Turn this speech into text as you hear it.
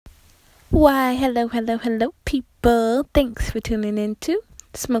Why, hello, people. Thanks for tuning in to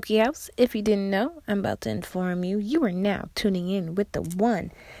Smoky House. If you didn't know, I'm about to inform you. You are now tuning in with the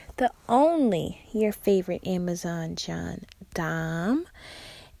one, the only, your favorite Amazon John Dom.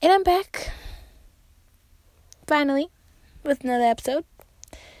 And I'm back, finally, with another episode.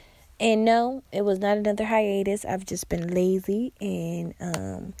 And no, it was not another hiatus. I've just been lazy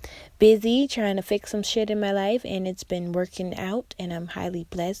and busy trying to fix some shit in my life. And it's been working out. And I'm highly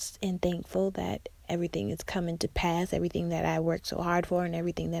blessed and thankful that everything is coming to pass. Everything that I worked so hard for and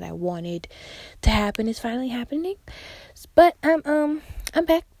everything that I wanted to happen is finally happening. But I'm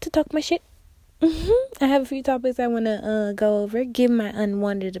back to talk my shit. I have a few topics I want to go over. Give my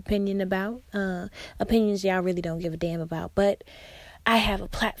unwanted opinion about. Opinions y'all really don't give a damn about. But I have a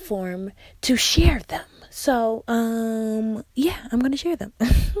platform to share them. So, yeah, I'm going to share them.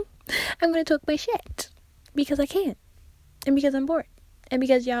 I'm going to talk my shit because I can. And because I'm bored. And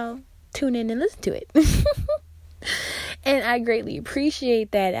because y'all tune in and listen to it. And I greatly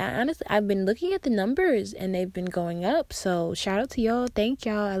appreciate that. I've been looking at the numbers and they've been going up. So, shout out to y'all. Thank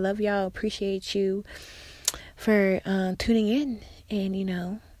y'all. I love y'all. Appreciate you for tuning in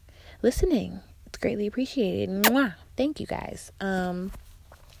and, listening. It's greatly appreciated. Mwah. Thank you guys.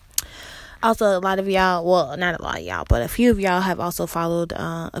 Also, a lot of y'all, well, not a lot of y'all, but a few of y'all have also followed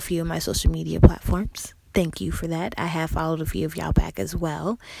a few of my social media platforms. Thank you for that. I have followed a few of y'all back as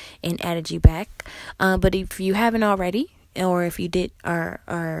well and added you back. But if you haven't already, or if you did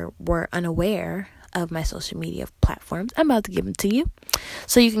or were unaware of my social media platforms, I'm about to give them to you.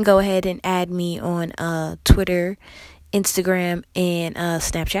 So you can go ahead and add me on Twitter, Instagram, and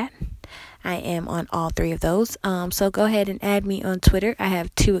Snapchat. I am on all three of those. So go ahead and add me on Twitter. I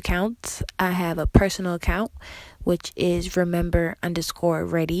have 2 accounts. I have a personal account, which is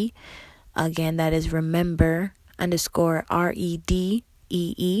remember_ready. Again, that is remember_REDEE.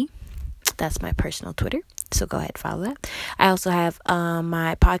 That's my personal Twitter. So go ahead and follow that. I also have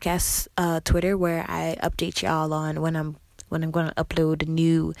my podcast Twitter where I update y'all on when I'm going to upload a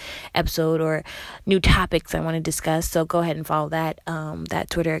new episode or new topics I want to discuss. So go ahead and follow that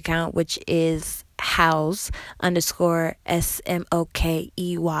Twitter account, which is house_SMOKEY.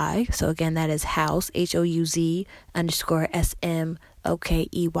 So again, that is house, HOUZ_SMOKEY.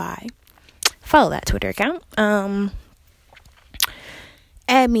 Follow that Twitter account.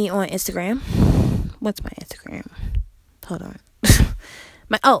 Add me on Instagram. What's my Instagram? Hold on.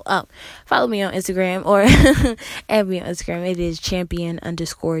 Follow me on Instagram or add me on Instagram. It is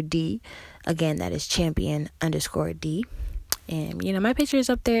champion_D. Again, that is champion_D. And, my picture is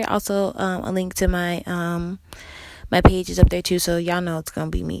up there. Also, a link to my page is up there too. So y'all know it's going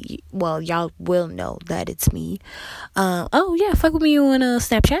to be me. Well, y'all will know that it's me. Fuck with me on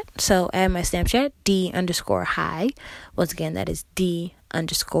Snapchat. So add my Snapchat, D_high. Once again, that is D_HIGH.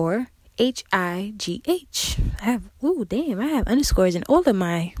 I have underscores in all of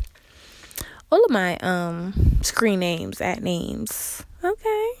my screen names, at names.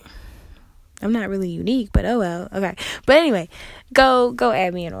 Okay. I'm not really unique, but oh well. Okay. But anyway, go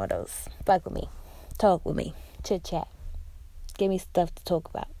add me in all those. Fuck with me. Talk with me. Chit chat. Give me stuff to talk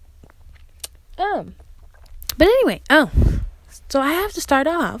about. But anyway, so I have to start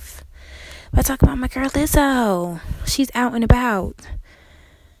off by talking about my girl Lizzo. She's out and about.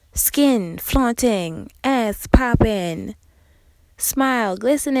 Skin flaunting, ass popping, smile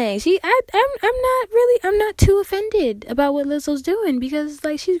glistening. I'm not too offended about what Lizzo's doing because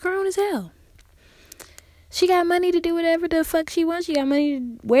she's grown as hell. She got money to do whatever the fuck she wants. She got money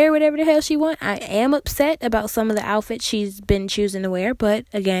to wear whatever the hell she wants. I am upset about some of the outfits she's been choosing to wear, but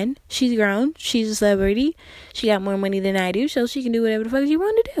again, she's grown. She's a celebrity. She got more money than I do, so she can do whatever the fuck she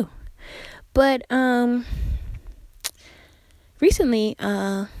wants to do. But recently,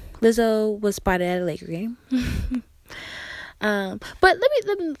 Lizzo was spotted at a Laker game. But let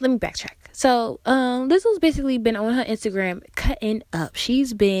me backtrack. So, Lizzo's basically been on her Instagram cutting up.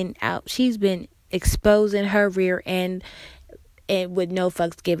 She's been exposing her rear end and with no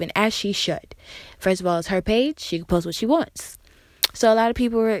fucks given, as she should. First of all, it's her page. She can post what she wants. So a lot of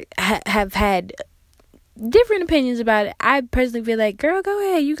people have had different opinions about it. I personally feel like, girl, go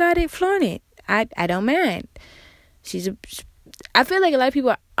ahead. You got it. Flaunt it. I don't mind. I feel like a lot of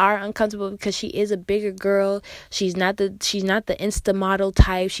people are uncomfortable because she is a bigger girl. She's not the Insta model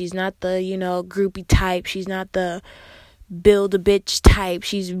type. She's not the, groupie type. She's not the build a bitch type.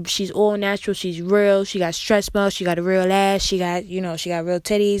 She's all natural. She's real. She got stretch marks. She got a real ass. She got real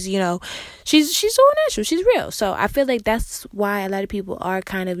titties. She's all natural. She's real. So I feel like that's why a lot of people are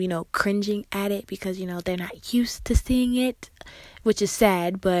kind of, cringing at it because, they're not used to seeing it, which is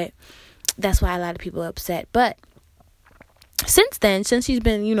sad, but that's why a lot of people are upset. But since then, since she's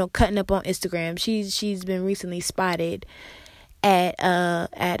been, cutting up on Instagram, she's been recently spotted at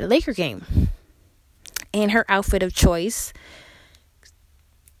a Laker game, and her outfit of choice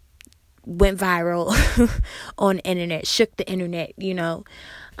went viral on the internet, shook the internet.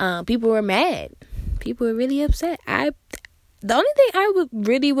 People were mad, people were really upset. The only thing I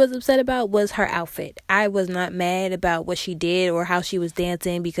really was upset about was her outfit. I was not mad about what she did or how she was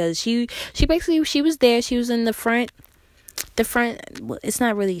dancing, because she basically, she was there. She was in the front, it's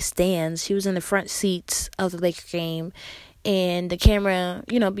not really stands. She was in the front seats of the Laker game. And the camera,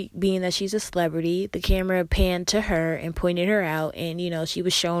 being that she's a celebrity, the camera panned to her and pointed her out. And, she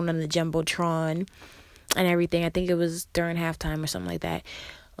was shown on the Jumbotron and everything. I think it was during halftime or something like that.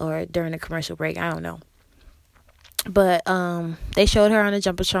 Or during a commercial break. I don't know. But they showed her on the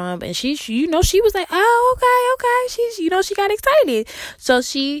Jumbotron, and she was like, oh, okay. She's, she got excited. So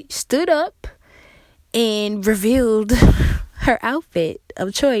she stood up and revealed her outfit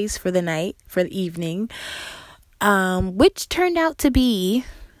of choice for the night, for the evening, which turned out to be,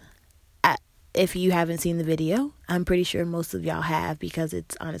 if you haven't seen the video, I'm pretty sure most of y'all have, because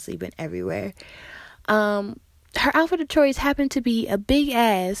it's honestly been everywhere. Her outfit of choice happened to be a big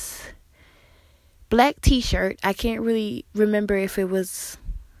ass black t-shirt. I can't really remember if it was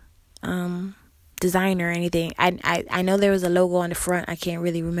designer or anything. I know there was a logo on the front. I can't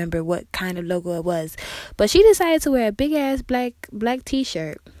really remember what kind of logo it was, but she decided to wear a big ass black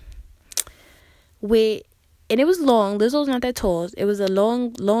t-shirt and it was long. Lizzo's not that tall. It was a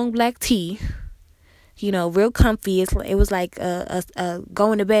long black tee, real comfy. It was like a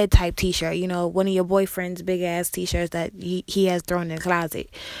going to bed type t-shirt, one of your boyfriend's big ass t-shirts that he has thrown in the closet.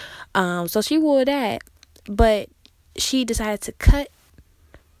 So she wore that, but she decided to cut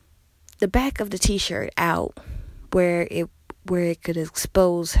the back of the t-shirt out where it could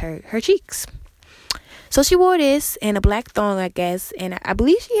expose her cheeks. So she wore this and a black thong, I guess, and I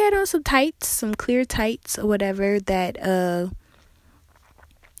believe she had on some tights, some clear tights or whatever that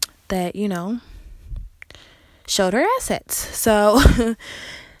showed her assets. So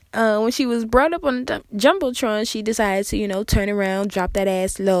when she was brought up on the Jumbotron, she decided to, turn around, drop that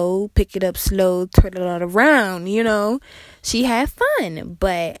ass low, pick it up slow, turn it all around, She had fun,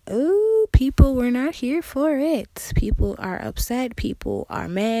 but, people were not here for it. People are upset. People are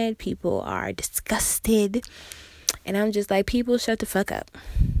mad. People are disgusted. And I'm just like, people, shut the fuck up.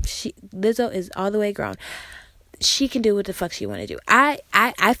 Lizzo is all the way grown. She can do what the fuck she want to do. I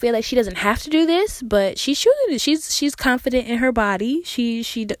feel like she doesn't have to do this, but she should. She's confident in her body. She's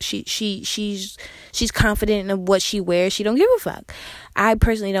confident in what she wears. She don't give a fuck. I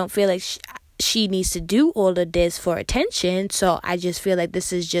personally don't feel like she needs to do all of this for attention. So I just feel like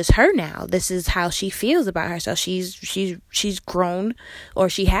this is just her now. This is how she feels about herself. She's grown, or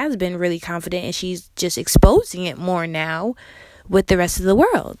she has been really confident, and she's just exposing it more now with the rest of the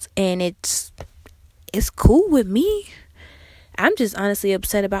world. And it's cool with me. I'm just honestly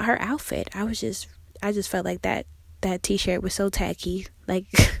upset about her outfit. I just felt like that t-shirt was so tacky. Like,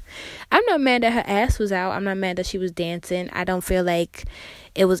 I'm not mad that her ass was out. I'm not mad that she was dancing. I don't feel like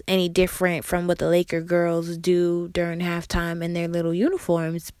it was any different from what the Laker girls do during halftime in their little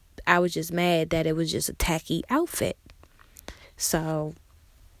uniforms. I was just mad that it was just a tacky outfit. So,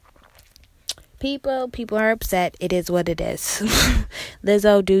 people are upset. It is what it is.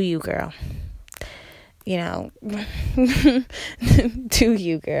 Lizzo, do you, girl. Do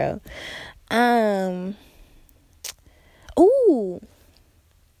you, girl. Ooh,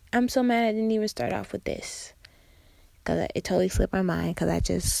 I'm so mad I didn't even start off with this, because it totally slipped my mind,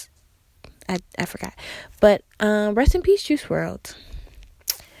 because I forgot. But rest in peace, Juice WRLD.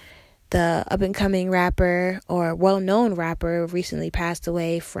 The up-and-coming rapper, or well-known rapper, recently passed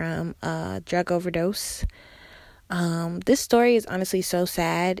away from a drug overdose. This story is honestly so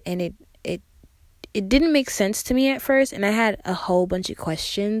sad, and it didn't make sense to me at first, and I had a whole bunch of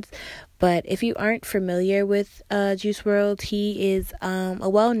questions. But if you aren't familiar with Juice WRLD, he is a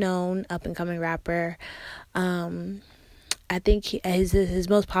well-known up-and-coming rapper. I think his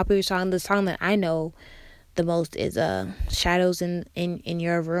most popular song, the song that I know the most, is Shadows in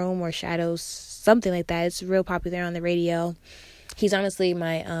Your Room, or Shadows, something like that. It's real popular on the radio. He's honestly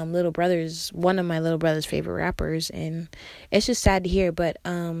my one of my little brother's favorite rappers, and it's just sad to hear. But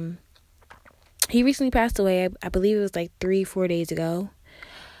he recently passed away. I believe it was like 3-4 days ago.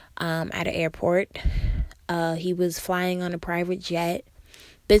 At an airport. He was flying on a private jet.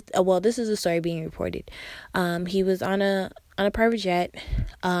 This is a story being reported. He was on a private jet.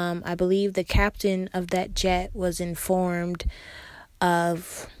 I believe the captain of that jet was informed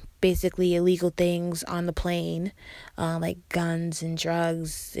of basically illegal things on the plane, like guns and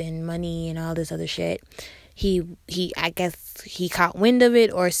drugs and money and all this other shit. I guess he caught wind of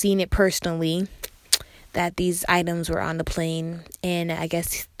it or seen it personally, that these items were on the plane, and I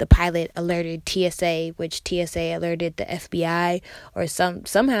guess the pilot alerted TSA, which TSA alerted the FBI, or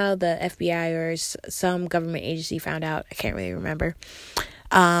somehow the FBI or some government agency found out. I can't really remember.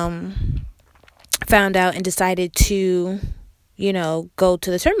 Found out and decided to, go to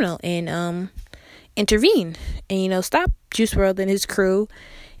the terminal and intervene and stop Juice WRLD and his crew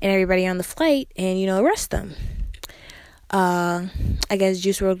and everybody on the flight and arrest them. I guess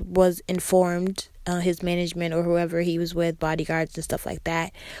Juice WRLD was informed, his management or whoever he was with, bodyguards and stuff like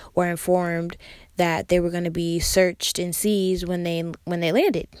that, were informed that they were going to be searched and seized when they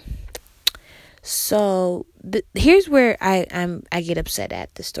landed. So here's where I get upset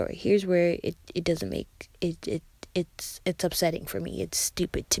at the story. Here's where it doesn't make it's upsetting for me. It's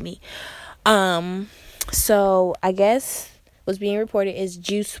stupid to me. So I guess what's being reported is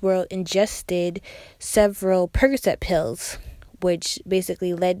Juice WRLD ingested several Percocet pills, which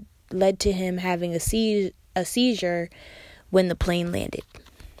basically led to him having a seizure when the plane landed.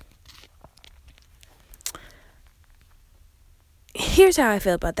 Here's how I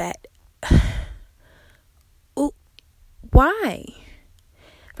feel about that. Why?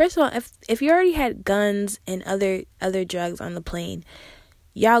 First of all, if you already had guns and other drugs on the plane,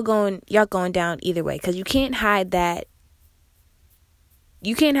 y'all going down either way, because you can't hide that.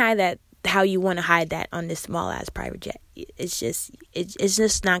 You can't hide that how you want to hide that on this small ass private jet. It's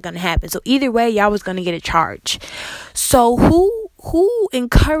just not gonna happen. So either way, y'all was gonna get a charge. So who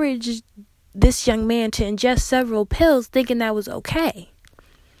encouraged this young man to ingest several pills thinking that was okay?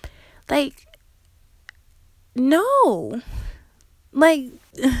 Like, no. Like,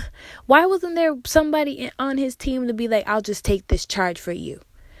 why wasn't there somebody on his team to be like, I'll just take this charge for you?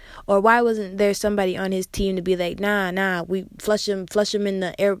 Or why wasn't there somebody on his team to be like, nah, we flush him in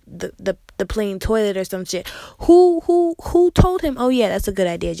the air, the plane toilet or some shit? Who told him, oh yeah, that's a good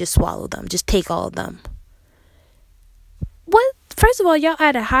idea, just swallow them, just take all of them? What? First of all, y'all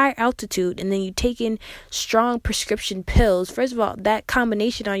at a high altitude, and then you taking strong prescription pills. First of all, that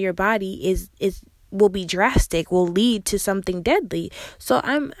combination on your body will be drastic, will lead to something deadly. So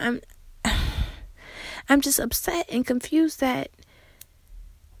I'm just upset and confused that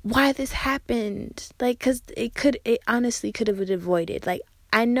why this happened. Like, cause it honestly could have been avoided. Like,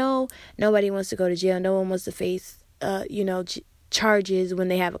 I know nobody wants to go to jail. No one wants to face, charges when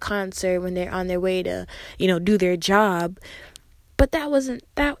they have a concert, when they're on their way to, do their job. But that wasn't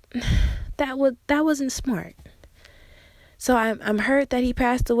smart. So I'm hurt that he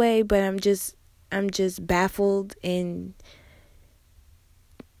passed away, but I'm just baffled and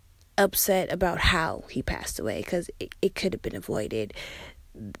upset about how he passed away, because it could have been avoided.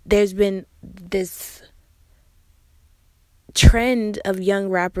 There's been this trend of young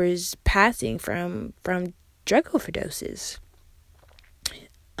rappers passing from drug overdoses.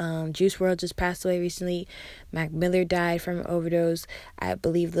 Juice WRLD just passed away recently. Mac Miller died from an overdose. I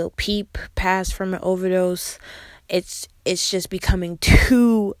believe Lil Peep passed from an overdose. It's just becoming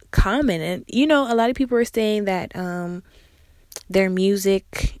too common. And, a lot of people are saying that their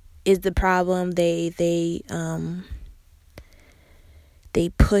music is the problem. They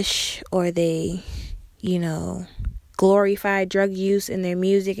push, or they, glorify drug use in their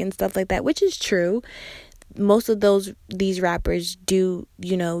music and stuff like that, which is true. Most of these rappers do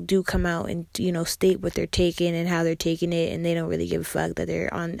come out and, state what they're taking and how they're taking it, and they don't really give a fuck that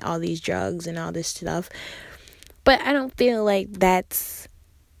they're on all these drugs and all this stuff. But I don't feel like that's,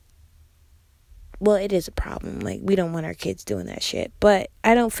 well, it is a problem. Like, we don't want our kids doing that shit. But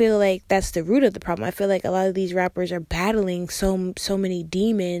I don't feel like that's the root of the problem. I feel like a lot of these rappers are battling so many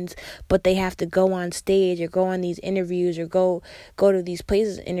demons, but they have to go on stage or go on these interviews or go to these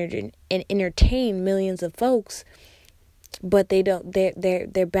places and entertain millions of folks. But they don't.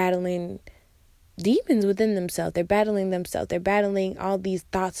 They're battling demons within themselves. They're battling themselves. They're battling all these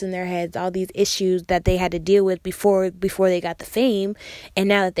thoughts in their heads, all these issues that they had to deal with before they got the fame. And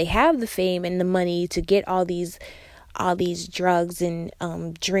now that they have the fame and the money to get all these drugs and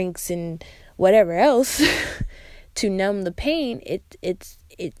drinks and whatever else to numb the pain, it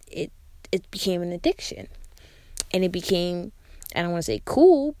became an addiction. And it became, I don't want to say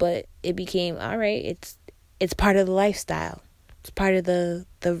cool, but it became, all right, it's part of the lifestyle. It's part of the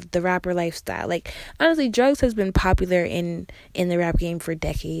rapper lifestyle. Like, honestly, drugs has been popular in the rap game for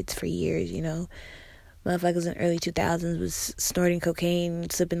decades, for years, Motherfuckers in the early 2000s was snorting cocaine,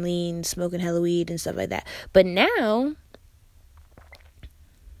 sipping lean, smoking hella weed and stuff like that. But now,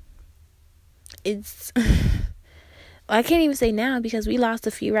 it's... I can't even say now, because we lost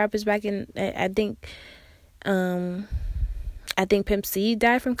a few rappers back in... I think Pimp C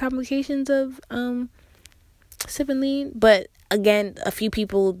died from complications of sipping lean. But again, a few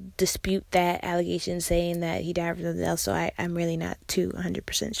people dispute that allegation, saying that he died from something else. So I'm really not too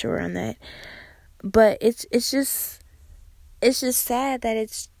 100% sure on that. But it's just sad that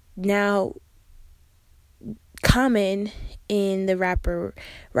it's now common in the rapper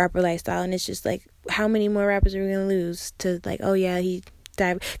lifestyle, and it's just like, how many more rappers are we gonna lose to, like, oh yeah, he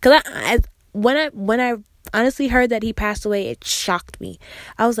died? Because when I honestly heard that he passed away, it shocked me.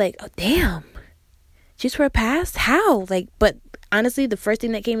 I was like, oh damn, just for a pass? How? Like, but honestly, the first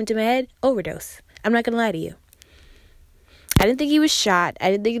thing that came into my head, overdose. I'm not gonna lie to you. I didn't think he was shot.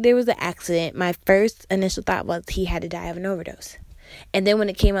 I didn't think there was an accident. My first initial thought was he had to die of an overdose. And then when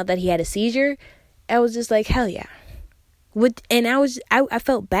it came out that he had a seizure, I was just like, hell yeah. And I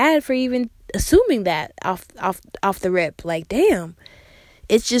felt bad for even assuming that off the rip. Like, damn.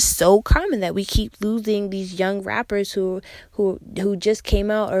 It's just so common that we keep losing these young rappers who just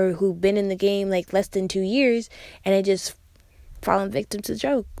came out or who've been in the game like less than 2 years, and they just fallen victim to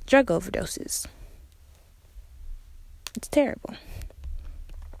drug overdoses. It's terrible.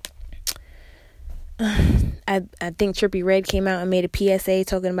 I think Trippie Redd came out and made a PSA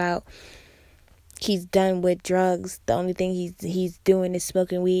talking about he's done with drugs. The only thing he's doing is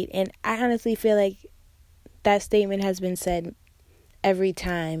smoking weed. And I honestly feel like that statement has been said every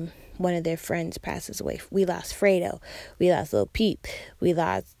time one of their friends passes away. We lost Fredo. We lost Lil Peep. We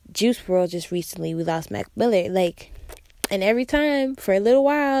lost Juice WRLD just recently. We lost Mac Miller. Like, and every time for a little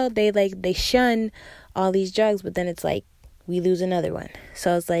while they shun all these drugs, but then it's like we lose another one.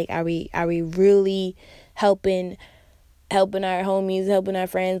 So it's like, are we really helping our homies, helping our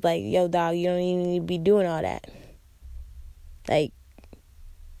friends? Like, yo, dog, you don't even need to be doing all that. Like,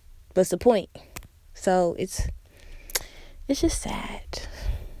 what's the point? So it's just sad.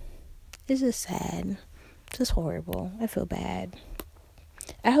 It's just sad. It's just horrible. I feel bad.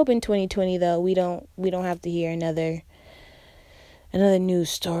 I hope in 2020 though we don't have to hear another news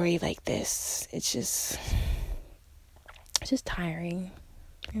story like this. It's just tiring,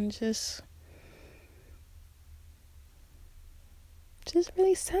 and just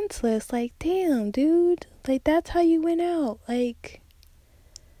really senseless. Like, damn, dude, like, that's how you went out. Like,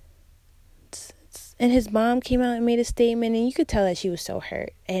 and his mom came out and made a statement, and you could tell that she was so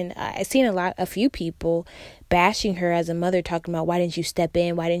hurt. And I seen a few people bashing her as a mother, talking about, why didn't you step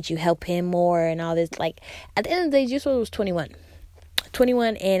in? Why didn't you help him more? And all this. Like, at the end of the day, Juice WRLD was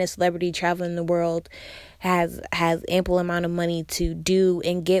 21 and a celebrity traveling the world, has ample amount of money to do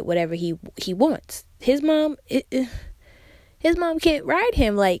and get whatever he wants. His mom can't ride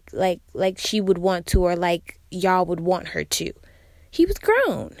him like she would want to, or like y'all would want her to. He was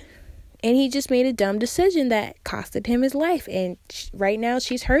grown, and he just made a dumb decision that costed him his life, and right now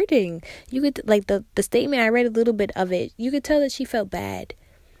she's hurting. You could, like, the statement, I read a little bit of it, you could tell that she felt bad.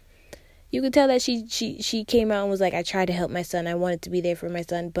 You could tell that she came out and was like, I tried to help my son. I wanted to be there for my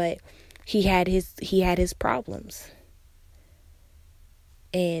son, but he had his problems.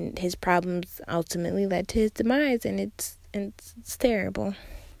 And his problems ultimately led to his demise, and it's terrible.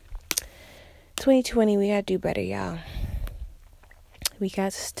 2020, we gotta do better, y'all. We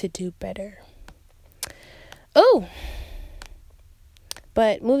got to do better. Oh!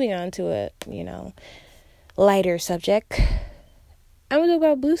 But moving on to a, lighter subject. I'm gonna talk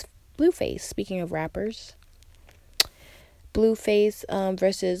about Blueface, speaking of rappers. Blueface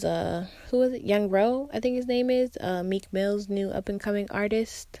versus who was it? Young Ro, I think his name is. Meek Mill's new up and coming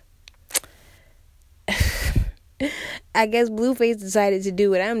artist. I guess Blueface decided to do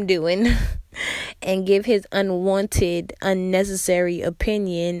what I'm doing and give his unwanted, unnecessary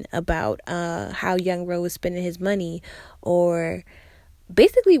opinion about how Young Ro was spending his money, or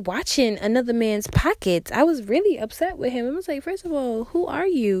basically watching another man's pockets. I was really upset with him. I was like, first of all, who are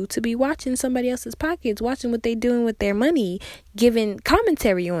you to be watching somebody else's pockets, watching what they doing with their money, giving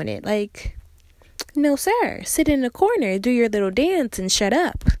commentary on it? Like, no, sir. Sit in the corner, do your little dance, and shut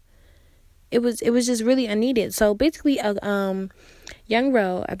up. It was just really unneeded. So basically, Young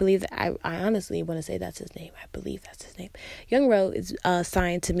Ro, I believe that I honestly want to say that's his name. I believe that's his name. Young Ro is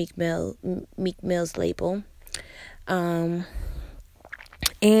signed to Meek Mill's label. And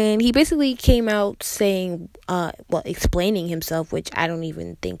he basically came out saying, explaining himself, which I don't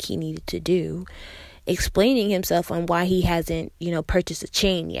even think he needed to do, explaining himself on why he hasn't, purchased a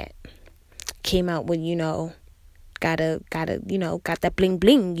chain yet. Came out with, got that bling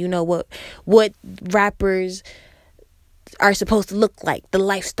bling, what rappers are supposed to look like, the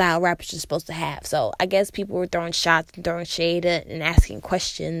lifestyle rappers are supposed to have. So I guess people were throwing shots and throwing shade and asking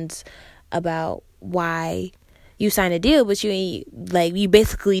questions about why you signed a deal, but you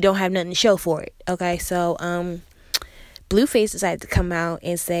basically don't have nothing to show for it. Okay, so Blueface decided to come out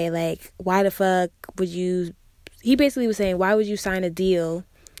and say, like, why the fuck would you he basically was saying, why would you sign a deal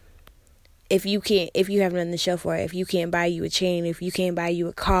if you have nothing to show for it, if you can't buy you a chain, if you can't buy you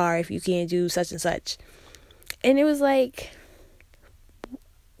a car, if you can't do such and such. And it was like,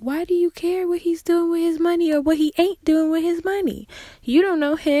 why do you care what he's doing with his money or what he ain't doing with his money? You don't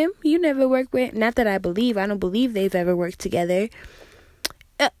know him. You never worked with, not that I don't believe they've ever worked together.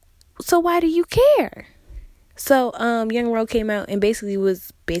 So why do you care? So Young Ro came out and basically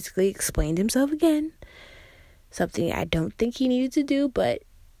explained himself again. Something I don't think he needed to do, but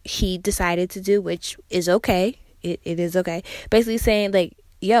he decided to do, which is okay. It is okay. Basically saying like,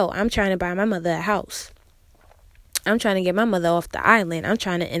 yo, I'm trying to buy my mother a house. I'm trying to get my mother off the island. I'm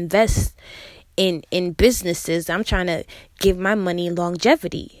trying to invest in businesses. I'm trying to give my money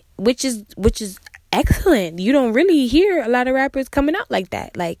longevity, which is excellent. You don't really hear a lot of rappers coming out like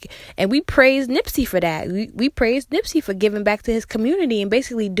that. Like, and we praise Nipsey for that. We praise Nipsey for giving back to his community and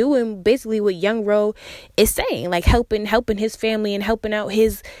basically doing what Young Ro is saying, like helping his family and helping out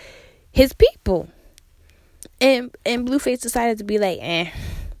his people. And Blueface decided to be like,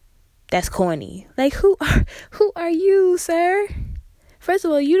 that's corny. Like, who are you, sir? First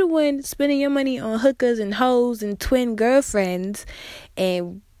of all, you the one spending your money on hookers and hoes and twin girlfriends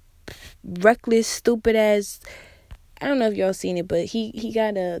and reckless, stupid ass. I don't know if y'all seen it, but he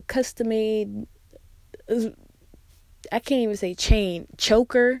got a custom made, I can't even say chain,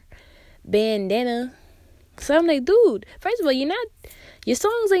 choker, bandana. So I'm like, dude, first of all, your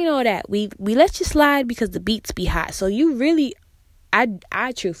songs ain't all that. We let you slide because the beats be hot. So you really,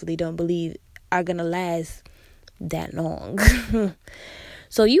 I truthfully don't believe are gonna last that long.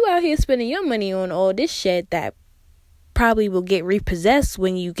 So you out here spending your money on all this shit that probably will get repossessed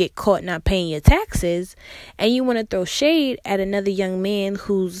when you get caught not paying your taxes, and you want to throw shade at another young man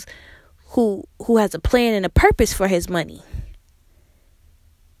who has a plan and a purpose for his money.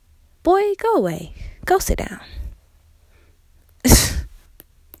 Boy, go away. Go sit down.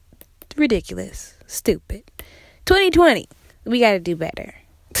 Ridiculous. Stupid. 2020. We got to do better.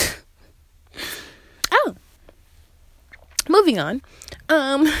 Oh. Moving on.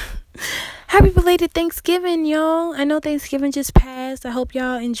 Happy belated Thanksgiving, y'all. I know Thanksgiving just passed. I hope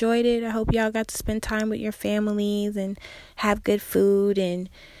y'all enjoyed it. I hope y'all got to spend time with your families and have good food and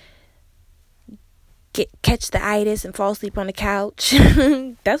catch the itis and fall asleep on the couch.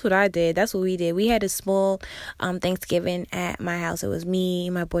 That's what I did. That's what we did. We had a small Thanksgiving at my house. It was me,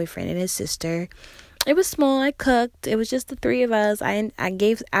 my boyfriend, and his sister. It was small. I cooked. It was just the three of us. I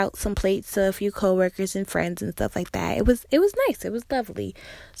gave out some plates to a few coworkers and friends and stuff like that. It was nice. It was lovely.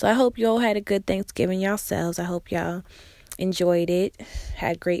 So I hope y'all had a good Thanksgiving yourselves. I hope y'all enjoyed it,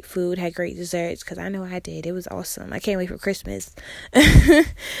 had great food, had great desserts, because I know I did. It was awesome. I can't wait for Christmas. I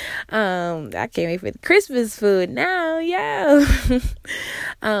can't wait for the Christmas food now, yo.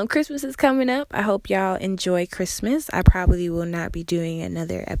 Christmas is coming up. I hope y'all enjoy Christmas. I probably will not be doing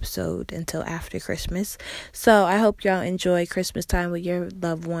another episode until after Christmas, so I hope y'all enjoy Christmas time with your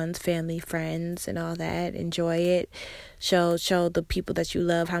loved ones, family, friends, and all that. Enjoy it. Show the people that you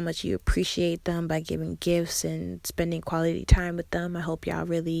love how much you appreciate them by giving gifts and spending quality time with them. I hope y'all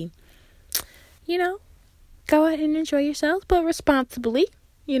really, go out and enjoy yourselves, but responsibly.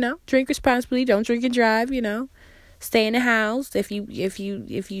 Drink responsibly. Don't drink and drive. Stay in the house. If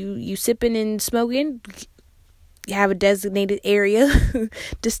you sipping and smoking, you have a designated area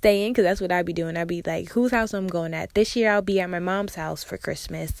to stay in, because that's what I'd be doing. I'd be like, whose house I'm going at? This year I'll be at my mom's house for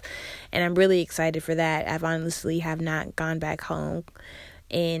Christmas, and I'm really excited for that. I've honestly have not gone back home,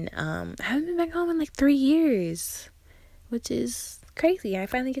 and I haven't been back home in like 3 years, which is crazy. I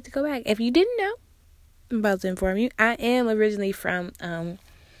finally get to go back. If you didn't know, I'm about to inform you, I am originally from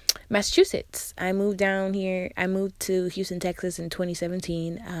Massachusetts. I moved down here. I moved to Houston, Texas in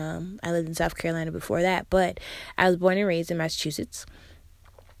 2017. I lived in South Carolina before that, but I was born and raised in Massachusetts.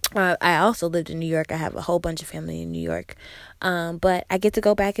 I also lived in New York. I have a whole bunch of family in New York. But I get to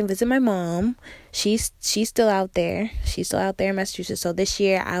go back and visit my mom. She's still out there. She's still out there in Massachusetts. So this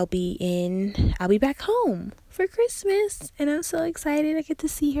year I'll be back home for Christmas, and I'm so excited. I get to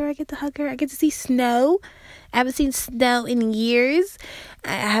see her. I get to hug her. I get to see snow. I haven't seen snow in years.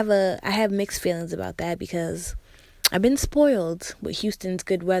 I have mixed feelings about that, because I've been spoiled with Houston's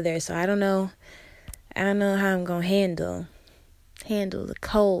good weather. So I don't know how I'm gonna handle the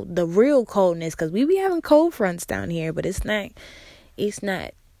cold, the real coldness, because we be having cold fronts down here, but it's not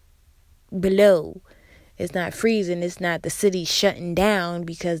below. It's not freezing. It's not the city shutting down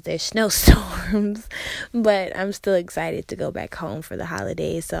because there's snowstorms. But I'm still excited to go back home for the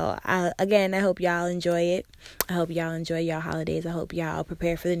holidays. So, I hope y'all enjoy it. I hope y'all enjoy y'all holidays. I hope y'all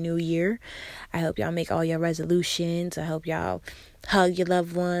prepare for the new year. I hope y'all make all your resolutions. I hope y'all hug your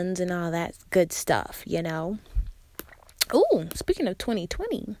loved ones and all that good stuff, Ooh, speaking of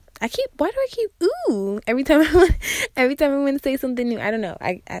 2020, why do I keep ooh every time I want to say something new? I don't know.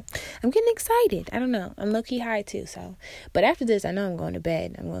 I'm getting excited. I don't know. I'm low key high too. So, but after this, I know I'm going to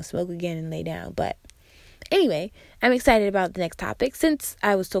bed. I'm going to smoke again and lay down. But anyway, I'm excited about the next topic. Since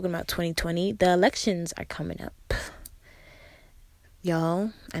I was talking about 2020, the elections are coming up.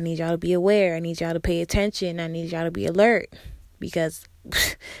 Y'all, I need y'all to be aware. I need y'all to pay attention. I need y'all to be alert, because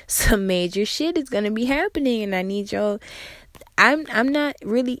some major shit is going to be happening, and I need y'all. I'm not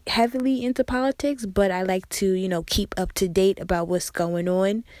really heavily into politics, but I like to, keep up to date about what's going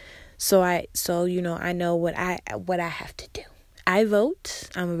on. So I know what I have to do. I vote.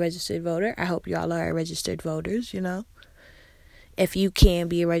 I'm a registered voter. I hope y'all are registered voters, If you can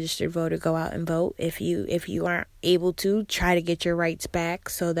be a registered voter, go out and vote. If you aren't able to, try to get your rights back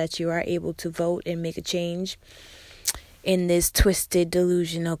so that you are able to vote and make a change in this twisted,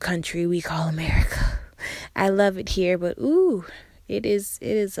 delusional country we call America. I love it here, but ooh, it is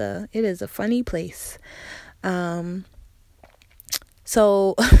a funny place.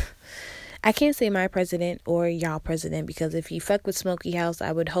 So I can't say my president or y'all president, because if you fuck with Smokey House,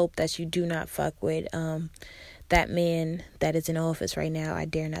 I would hope that you do not fuck with that man that is in office right now. I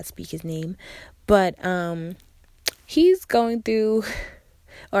dare not speak his name, but he's going through,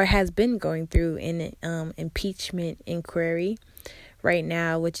 or has been going through, an impeachment inquiry right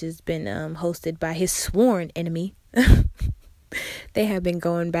now, which has been hosted by his sworn enemy. They have been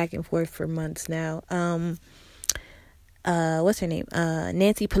going back and forth for months now. What's her name?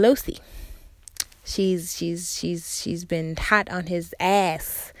 Nancy Pelosi. She's been hot on his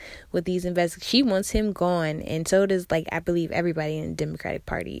ass with these investigations. She wants him gone, and so does, I believe, everybody in the Democratic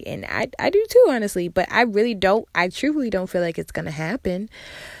Party, and I do too, honestly. But I truly don't feel like it's gonna happen.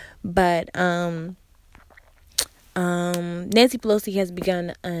 But Nancy Pelosi has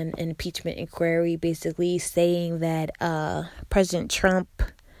begun an impeachment inquiry, basically saying that President Trump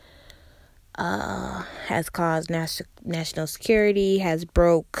has caused national security, has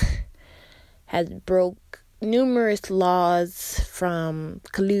broke numerous laws, from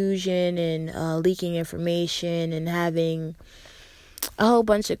collusion and leaking information, and having a whole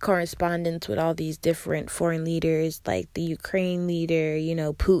bunch of correspondence with all these different foreign leaders, like the Ukraine leader,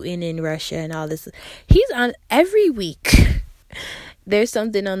 Putin in Russia and all this. He's on every week. There's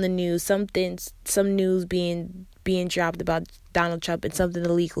something on the news, some news being dropped about Donald Trump and something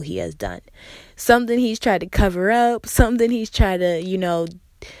illegal he has done. Something he's tried to cover up, something he's tried to,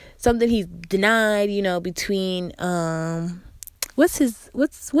 something he's denied, between what's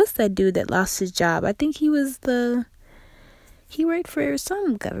that dude that lost his job? I think he worked for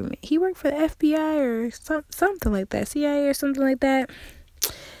some government. He worked for the FBI or something like that, CIA or something like that.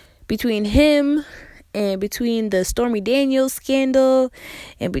 Between him and between the Stormy Daniels scandal,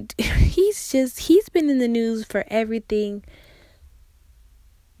 and he's been in the news for everything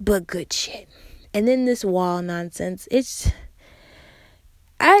but good shit. And then this wall nonsense.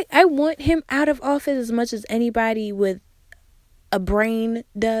 I want him out of office as much as anybody with a brain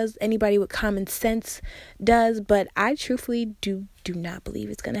does, anybody with common sense does, but I truthfully do not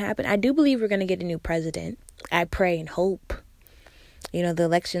believe it's going to happen. I do believe we're going to get a new president. I pray and hope. The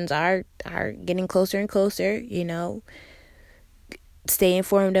elections are getting closer and closer, Stay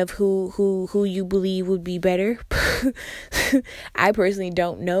informed of who you believe would be better. I personally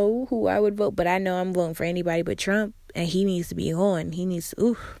don't know who I would vote, but I know I'm voting for anybody but Trump, and he needs to be on. He needs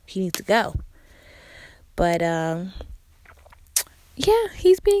to go. But yeah,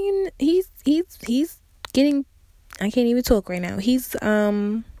 he's getting, I can't even talk right now. He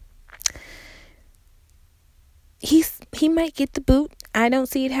might get the boot. I don't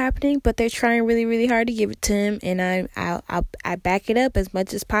see it happening, but they're trying really, really hard to give it to him, and I back it up as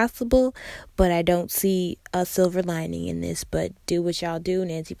much as possible, but I don't see a silver lining in this. But do what y'all do,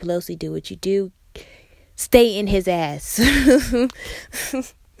 Nancy Pelosi, do what you do. Stay in his ass.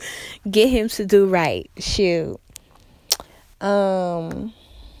 Get him to do right. Shoot. What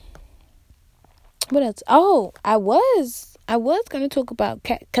else? Oh, I was going to talk about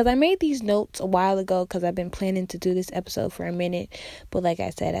because I made these notes a while ago, because I've been planning to do this episode for a minute, but like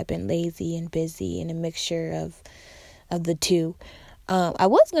I said, I've been lazy and busy and a mixture of the two. I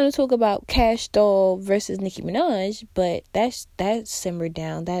was going to talk about Kash Doll versus Nicki Minaj, but that simmered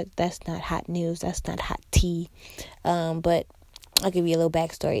down. That's not hot news. That's not hot tea. But I'll give you a little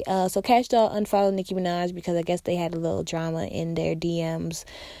backstory. So Kash Doll unfollowed Nicki Minaj because I guess they had a little drama in their DMs.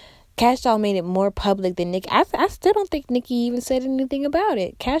 Kash Doll made it more public than Nicki. I still don't think Nicki even said anything about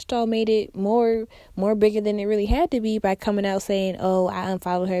it. Kash Doll made it more bigger than it really had to be by coming out saying, "Oh, I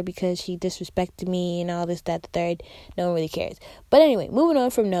unfollowed her because she disrespected me and all this, that, the third." No one really cares. But anyway, moving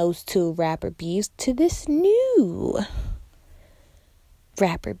on from those two rapper beefs to this new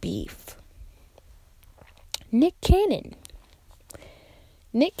rapper beef. Nick Cannon.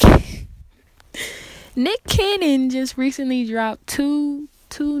 Nick Cannon just recently dropped two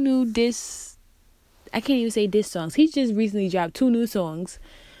new diss. I can't even say diss songs. He just recently dropped 2 new songs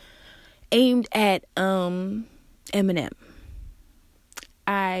aimed at Eminem.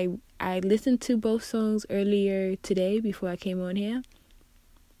 I listened to both songs earlier today before I came on here.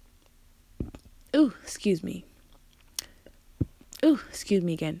 Ooh, excuse me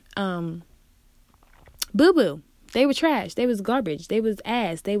again. Boo Boo. They were trash. They was garbage. They was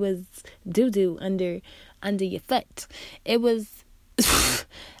ass. They was doo-doo under your foot. It was...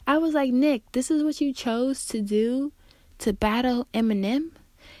 I was like, Nick, this is what you chose to do to battle Eminem?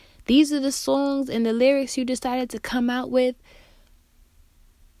 These are the songs and the lyrics you decided to come out with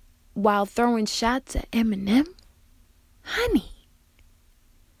while throwing shots at Eminem? Honey.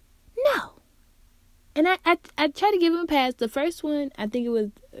 No. And I tried to give him a pass. The first one, I think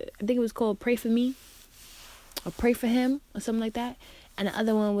it was called Pray For Me. Or Pray For Him or something like that. And the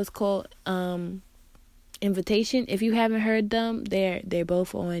other one was called Invitation. If you haven't heard them, they're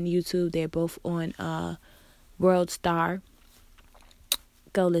both on YouTube. They're both on World Star.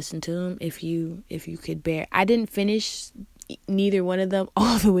 Go listen to them if you could bear. I didn't finish neither one of them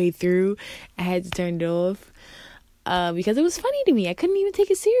all the way through. I had to turn it off because it was funny to me. I couldn't even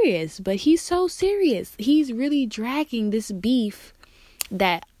take it serious. But he's so serious. He's really dragging this beef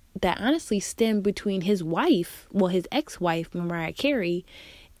that honestly stemmed between his ex-wife, Mariah Carey,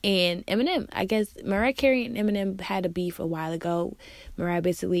 and Eminem. I guess Mariah Carey and Eminem had a beef a while ago. Mariah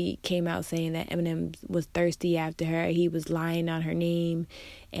basically came out saying that Eminem was thirsty after her. He was lying on her name,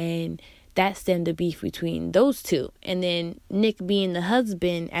 and that stemmed the beef between those two. And then Nick, being the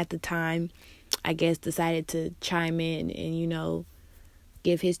husband at the time, I guess decided to chime in and,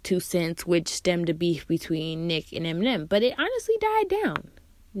 give his 2 cents, which stemmed the beef between Nick and Eminem. But it honestly died down.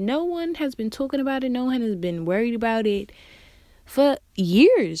 No one has been talking about it. No one has been worried about it for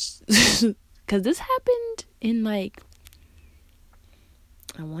years. Because this happened in I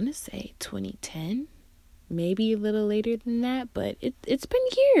want to say 2010. Maybe a little later than that. But it's been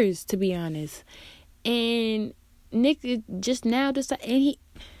years, to be honest. And Nick just now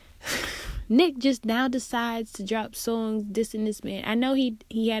Nick just now decides to drop songs dissing this man. I know he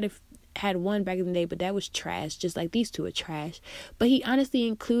had one back in the day, but that was trash, just like these two are trash. But he honestly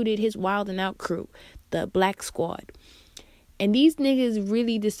included his Wild 'N Out crew, the Black Squad. And these niggas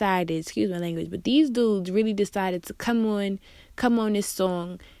really decided, excuse my language, but these dudes really decided to come on this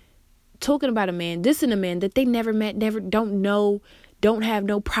song talking about a man, dissing a man that they never met, don't know, don't have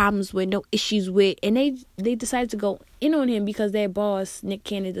no problems with, no issues with. And they decided to go in on him because their boss, Nick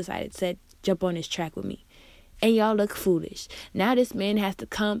Cannon, said, jump on this track with me. And y'all look foolish. Now this man has to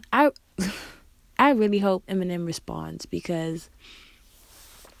come. I really hope Eminem responds because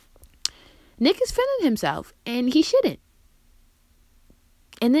Nick is feeling himself and he shouldn't.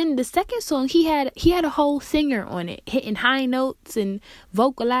 And then the second song, he had a whole singer on it, hitting high notes and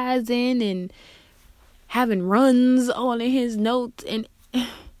vocalizing and having runs on his notes. And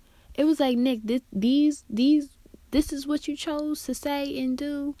it was like, Nick, this is what you chose to say and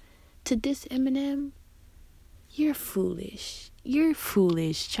do to diss Eminem? You're foolish. You're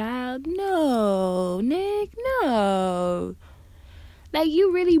foolish, child. No, Nick, no. Like,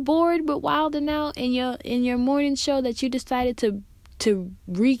 you really bored with Wild 'N Out in your morning show that you decided to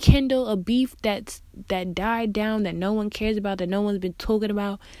rekindle a beef that died down, that no one cares about, that no one's been talking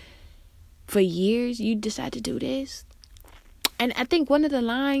about for years. You decide to do this. And I think one of the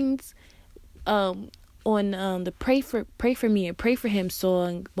lines on the Pray For Me and Pray For Him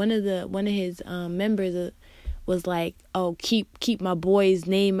song, one of his members was like, oh, keep my boy's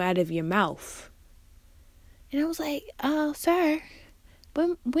name out of your mouth. And I was like, oh, sir,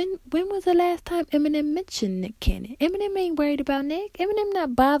 when was the last time Eminem mentioned Nick Cannon? Eminem ain't worried about Nick. Eminem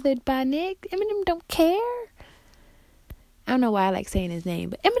not bothered by Nick. Eminem don't care. I don't know why I like saying his name,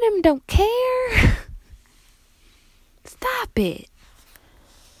 but Eminem don't care. Stop it.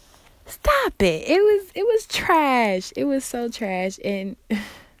 It was trash. It was so trash. And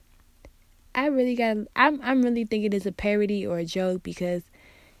I'm really thinking it's a parody or a joke because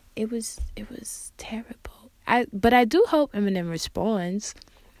it was terrible. But I do hope Eminem responds.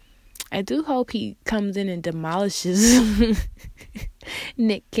 I do hope he comes in and demolishes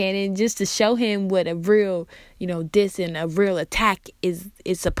Nick Cannon just to show him what a real, diss and a real attack is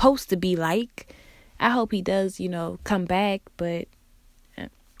supposed to be like. I hope he does, come back, but I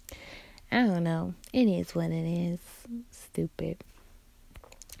don't know. It is what it is. Stupid.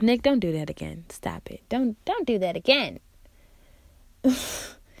 Nick, don't do that again. Stop it. Don't do that again.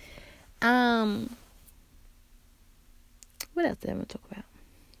 What else did I want to talk about?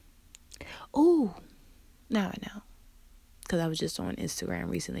 Oh, now I know. Because I was just on Instagram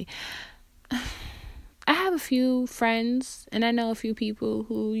recently. I have a few friends, and I know a few people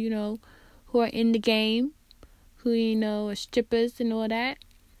who, who are in the game, who, are strippers and all that,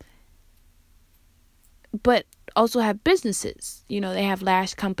 but also have businesses. They have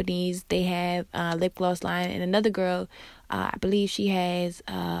lash companies, they have lip gloss line, and another girl, I believe she has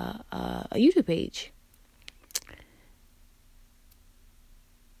a YouTube page.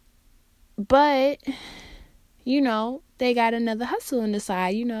 But, they got another hustle on the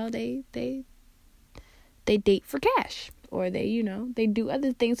side. They date for cash, or they do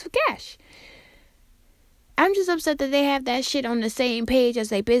other things for cash. I'm just upset that they have that shit on the same page as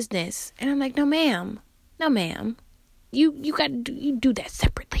their business. And I'm like, no ma'am. You do that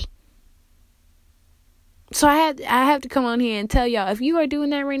separately. So I have to come on here and tell y'all, if you are doing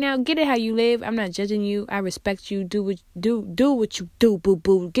that right now, get it how you live. I'm not judging you. I respect you. Do what you do, boo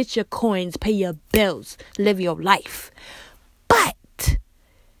boo. Get your coins, pay your bills, live your life. But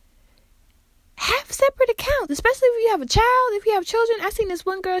have separate accounts, especially if you have a child, if you have children. I seen this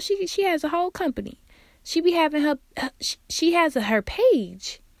one girl, she has a whole company. She be having she has her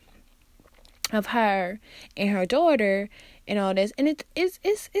page of her and her daughter and all this, and it's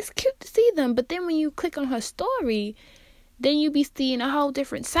cute to see them. But then when you click on her story, then you be seeing a whole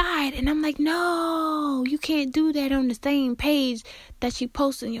different side, and I'm like, no, you can't do that on the same page that you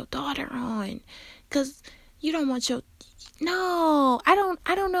posting your daughter on, because you don't want your. No, I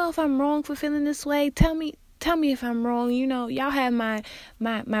don't know if I'm wrong for feeling this way. Tell me if I'm wrong. Y'all have my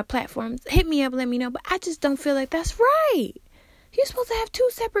platforms. Hit me up, let me know. But I just don't feel like that's right. You're supposed to have 2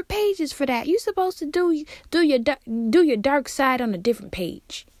 separate pages for that. You're supposed to do your dark side on a different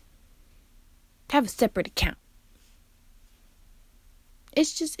page. Have a separate account.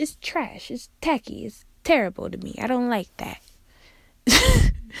 It's trash. It's tacky. It's terrible to me. I don't like that.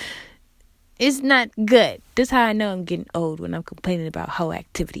 It's not good. This is how I know I'm getting old, when I'm complaining about hoe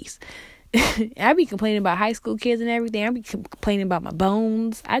activities. I be complaining about high school kids and everything. I be complaining about my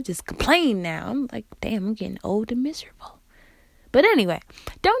bones. I just complain now. I'm like, damn, I'm getting old and miserable. But anyway,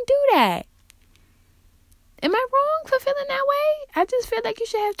 don't do that. Am I wrong for feeling that way? I just feel like you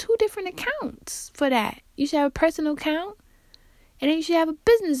should have 2 different accounts for that. You should have a personal account, and then you should have a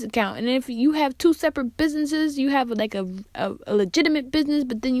business account. And if you have 2 separate businesses, you have like a legitimate business,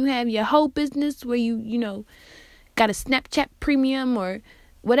 but then you have your whole business where you got a Snapchat premium or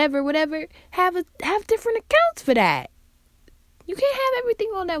whatever. Have different accounts for that. You can't have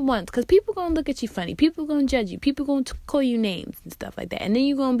everything all at once, because people going to look at you funny. People going to judge you. People going to call you names and stuff like that. And then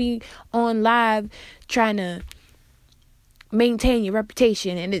you're going to be on live trying to maintain your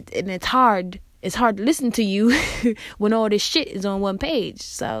reputation. And it's hard. It's hard to listen to you when all this shit is on one page.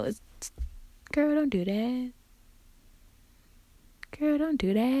 So, girl, don't do that. Girl, don't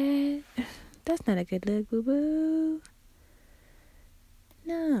do that. That's not a good look, boo-boo.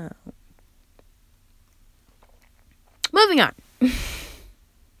 No. Moving on.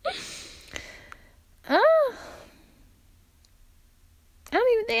 I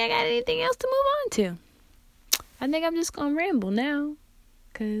don't even think I got anything else to move on to. I think I'm just gonna ramble now,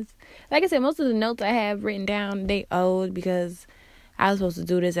 cause like I said, most of the notes I have written down, they old, because I was supposed to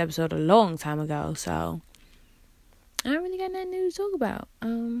do this episode a long time ago. So I don't really got nothing new to talk about.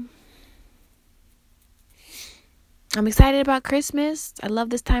 I'm excited about Christmas. I love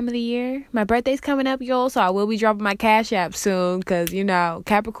this time of the year. My birthday's coming up, y'all, so I will be dropping my Cash App soon, because,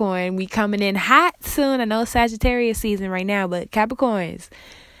 Capricorn, we coming in hot soon. I know it's Sagittarius season right now, but Capricorns,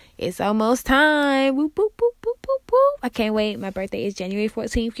 it's almost time. Whoop, whoop, whoop, whoop, whoop, whoop. I can't wait. My birthday is January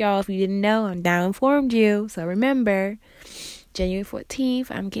 14th, y'all. If you didn't know, I'm now informed you. So remember, January 14th,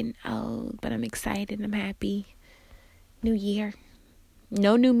 I'm getting old, but I'm excited. I'm happy. New year.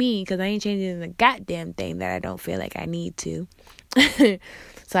 No new me, because I ain't changing the goddamn thing that I don't feel like I need to.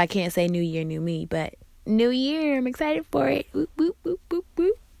 So I can't say new year, new me. But new year, I'm excited for it. Whoop, whoop, whoop, whoop,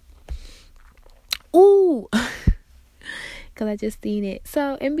 whoop. Ooh. Because I just seen it.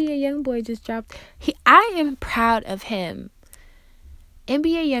 So NBA Youngboy just dropped. I am proud of him.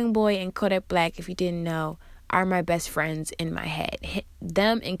 NBA Youngboy and Kodak Black, if you didn't know, are my best friends in my head.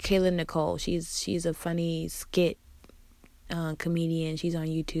 Them and Kayla Nicole. She's a funny skit comedian. She's on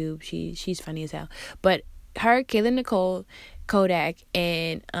YouTube. She's funny as hell. But her, Kayla Nicole, Kodak,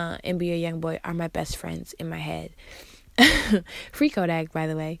 and NBA Youngboy are my best friends in my head. Free Kodak, by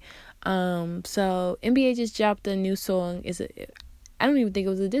the way. So NBA just dropped a new song. I don't even think it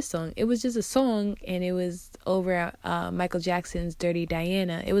was a diss song. It was just a song, and it was over Michael Jackson's Dirty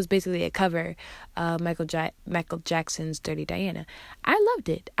Diana. It was basically a cover of Michael Jackson's Dirty Diana. I loved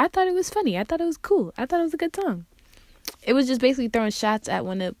it. I thought it was funny. I thought it was cool. I thought it was a good song. it was just basically throwing shots at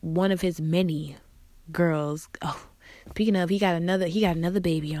one of his many girls. Oh, speaking of, he got another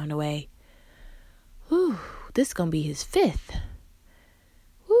baby on the way. Whew, this is gonna be his 5th.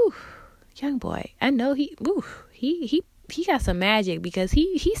 Whew, young boy. I know he got some magic because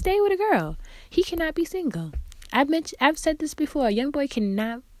he stayed with a girl. He cannot be single. I've said this before. A young boy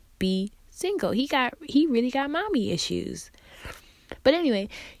cannot be single. He really got mommy issues. But anyway,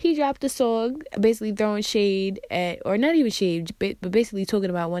 he dropped a song basically throwing shade at, or not even shade, but basically talking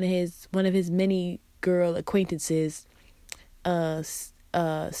about one of his many girl acquaintances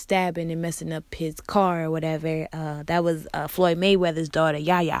stabbing and messing up his car or whatever. That was Floyd Mayweather's daughter,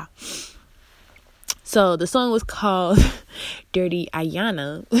 Yaya. So the song was called Dirty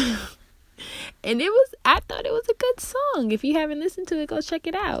Ayanna. And I thought it was a good song. If you haven't listened to it, go check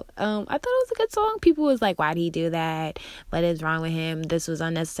it out. I thought it was a good song. People was like, why did he do that? What is wrong with him? This was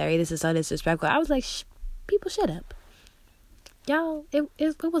unnecessary. This is so disrespectful. I was like, people, shut up. Y'all, it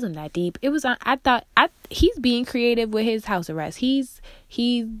wasn't that deep. It was, he's being creative with his house arrest. He's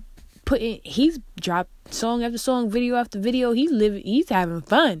dropped song after song, video after video. He's having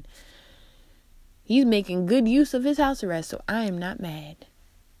fun. He's making good use of his house arrest. So I am not mad.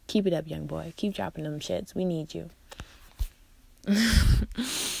 Keep it up, young boy. Keep dropping them shits. We need you. But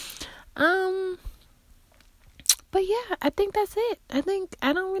yeah, I think that's it. I think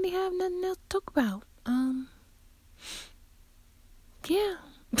I don't really have nothing else to talk about. Yeah.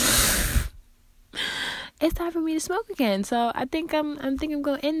 It's time for me to smoke again. So I think I'm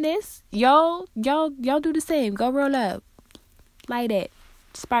gonna end this. Y'all do the same. Go roll up. Light it.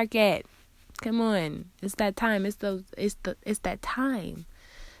 Spark it. Come on. It's that time. It's that time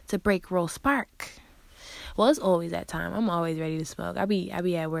to break, roll, spark. Well, it's always that time. I'm always ready to smoke. I be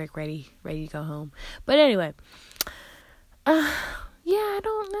at work ready to go home. But anyway, I'm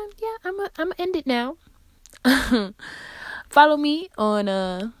gonna end it now. Follow me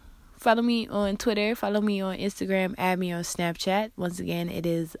on Twitter. Follow me on Instagram. Add me on Snapchat. Once again, it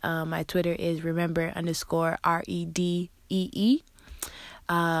is my Twitter is remember_REDEE.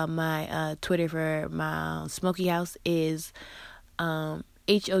 My Twitter for my smoky house is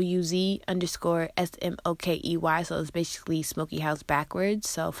HOUZ_SMOKEY. So it's basically Smoky House backwards.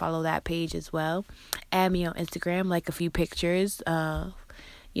 So follow that page as well. Add me on Instagram, like a few pictures.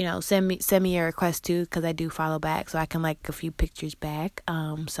 Send me a request too, because I do follow back, so I can like a few pictures back.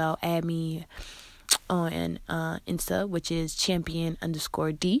 So add me on Insta, which is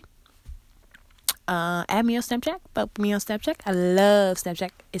champion_D. Add me on Snapchat. Follow me on Snapchat. I love Snapchat,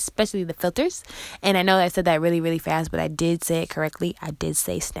 especially the filters. And I know I said that really, really fast, but I did say it correctly. I did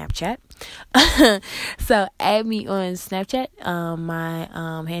say Snapchat. So add me on Snapchat. My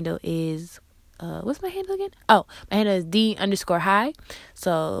handle is what's my handle again? Oh, my handle is D_high.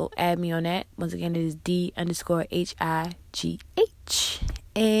 So add me on that. Once again, it is D_HIGH.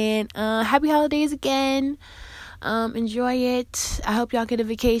 And happy holidays again. Enjoy it. I hope y'all get a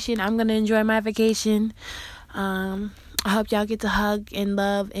vacation. I'm gonna enjoy my vacation. I hope y'all get to hug and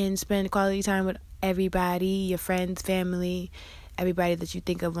love and spend quality time with everybody, your friends, family, everybody that you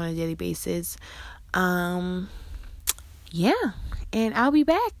think of on a daily basis. Yeah, and I'll be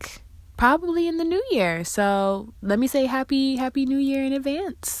back probably in the new year. So let me say happy new year in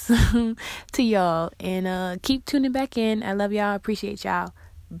advance to y'all, and keep tuning back in. I love y'all. Appreciate y'all.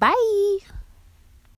 Bye.